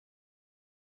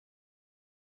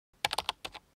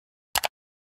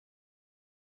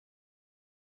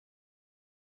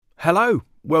Hello,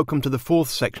 welcome to the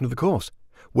fourth section of the course,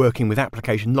 Working with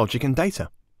Application Logic and Data.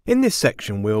 In this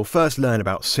section, we'll first learn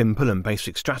about simple and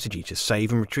basic strategy to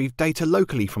save and retrieve data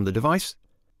locally from the device,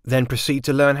 then proceed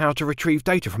to learn how to retrieve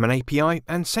data from an API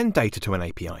and send data to an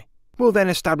API. We'll then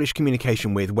establish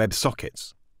communication with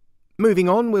WebSockets. Moving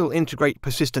on, we'll integrate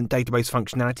persistent database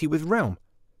functionality with Realm.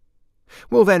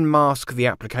 We'll then mask the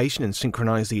application and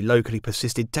synchronize the locally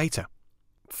persisted data.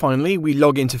 Finally, we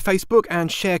log into Facebook and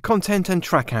share content and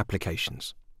track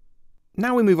applications.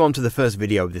 Now we move on to the first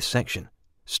video of this section,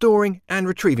 storing and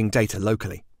retrieving data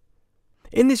locally.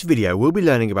 In this video, we'll be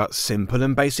learning about simple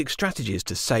and basic strategies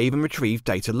to save and retrieve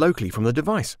data locally from the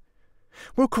device.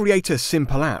 We'll create a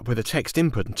simple app with a text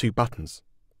input and two buttons.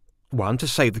 One to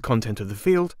save the content of the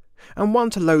field, and one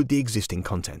to load the existing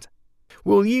content.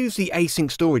 We'll use the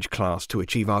async storage class to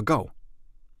achieve our goal.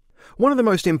 One of the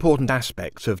most important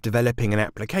aspects of developing an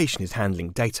application is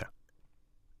handling data.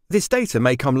 This data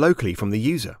may come locally from the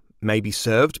user, may be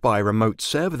served by a remote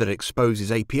server that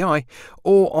exposes API,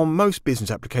 or on most business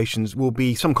applications will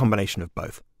be some combination of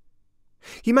both.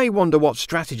 You may wonder what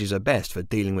strategies are best for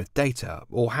dealing with data,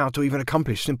 or how to even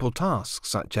accomplish simple tasks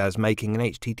such as making an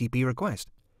HTTP request.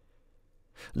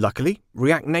 Luckily,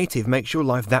 React Native makes your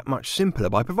life that much simpler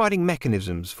by providing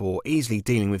mechanisms for easily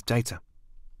dealing with data.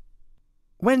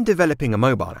 When developing a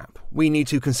mobile app, we need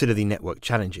to consider the network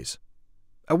challenges.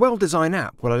 A well-designed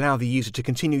app will allow the user to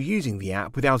continue using the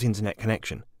app without internet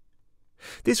connection.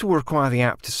 This will require the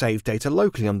app to save data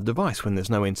locally on the device when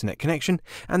there's no internet connection,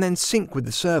 and then sync with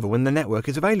the server when the network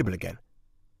is available again.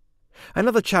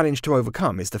 Another challenge to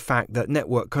overcome is the fact that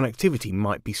network connectivity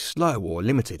might be slow or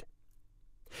limited.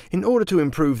 In order to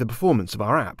improve the performance of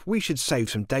our app, we should save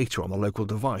some data on the local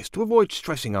device to avoid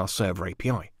stressing our server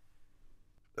API.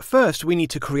 First, we need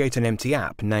to create an empty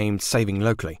app named Saving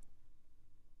Locally.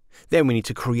 Then we need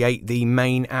to create the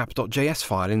main app.js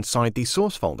file inside the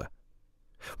source folder.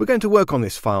 We're going to work on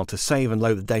this file to save and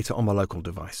load the data on the local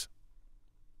device.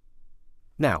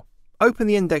 Now, open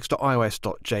the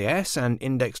index.ios.js and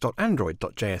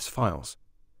index.android.js files.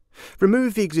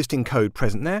 Remove the existing code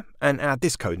present there and add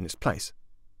this code in its place.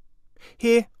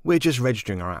 Here, we're just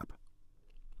registering our app.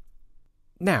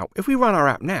 Now, if we run our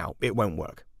app now, it won't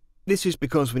work. This is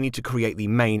because we need to create the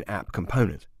main app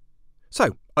component.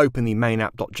 So, open the main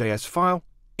app.js file,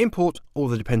 import all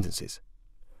the dependencies.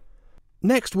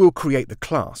 Next, we'll create the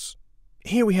class.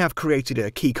 Here we have created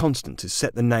a key constant to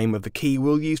set the name of the key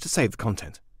we'll use to save the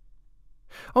content.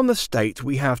 On the state,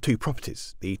 we have two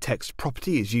properties. The text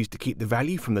property is used to keep the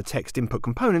value from the text input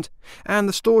component, and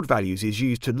the stored values is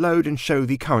used to load and show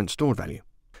the current stored value.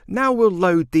 Now we'll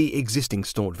load the existing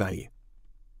stored value.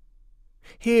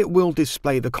 Here we'll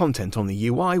display the content on the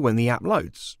UI when the app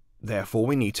loads. Therefore,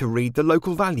 we need to read the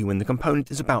local value when the component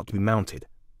is about to be mounted.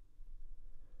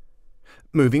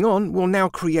 Moving on, we'll now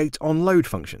create onLoad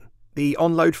function. The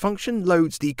onLoad function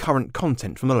loads the current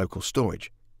content from the local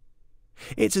storage.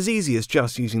 It's as easy as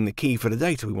just using the key for the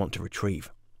data we want to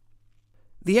retrieve.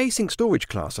 The async storage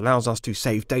class allows us to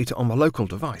save data on the local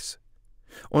device.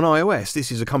 On iOS,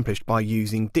 this is accomplished by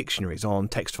using dictionaries on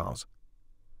text files.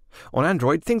 On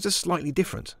Android, things are slightly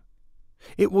different.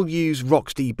 It will use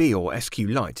RocksDB or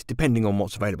SQLite, depending on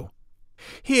what's available.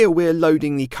 Here we're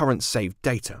loading the current saved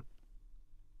data.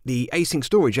 The async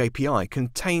storage API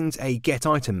contains a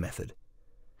getItem method.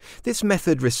 This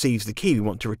method receives the key we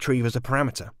want to retrieve as a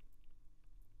parameter.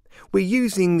 We're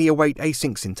using the await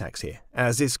async syntax here,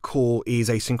 as this call is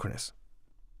asynchronous.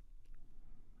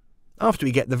 After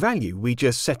we get the value, we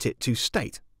just set it to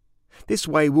state. This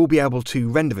way we'll be able to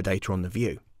render the data on the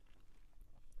view.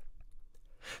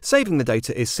 Saving the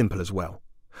data is simple as well.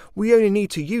 We only need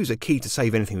to use a key to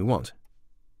save anything we want.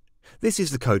 This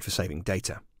is the code for saving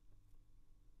data.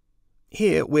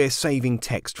 Here we're saving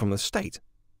text from the state.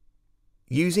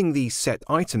 Using the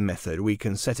setItem method, we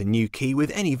can set a new key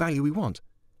with any value we want.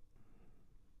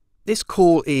 This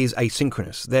call is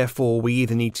asynchronous, therefore we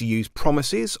either need to use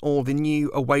promises or the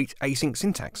new await async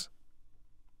syntax.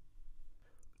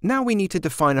 Now we need to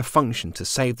define a function to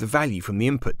save the value from the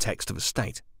input text of a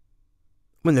state.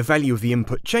 When the value of the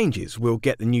input changes, we'll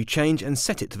get the new change and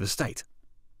set it to the state.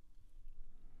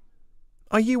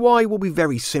 Our UI will be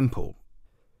very simple.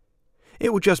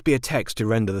 It will just be a text to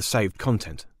render the saved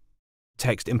content,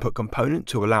 text input component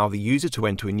to allow the user to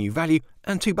enter a new value,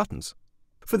 and two buttons.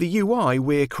 For the UI,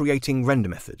 we're creating render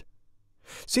method.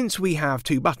 Since we have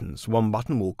two buttons, one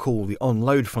button will call the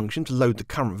onLoad function to load the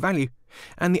current value,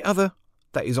 and the other,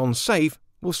 that is onSave,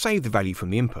 will save the value from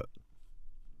the input.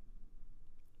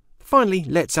 Finally,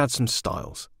 let's add some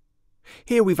styles.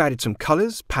 Here we've added some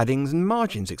colours, paddings and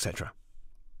margins, etc.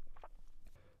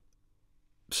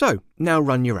 So, now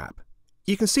run your app.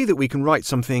 you can see that we can write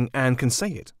something and can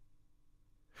save it.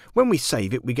 When we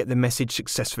save it, we get the message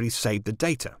successfully saved the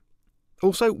data.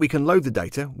 Also, we can load the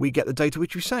data, we get the data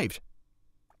which we saved.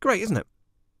 Great, isn't it?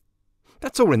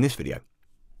 That's all in this video.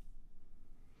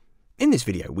 In this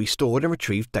video, we stored and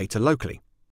retrieved data locally.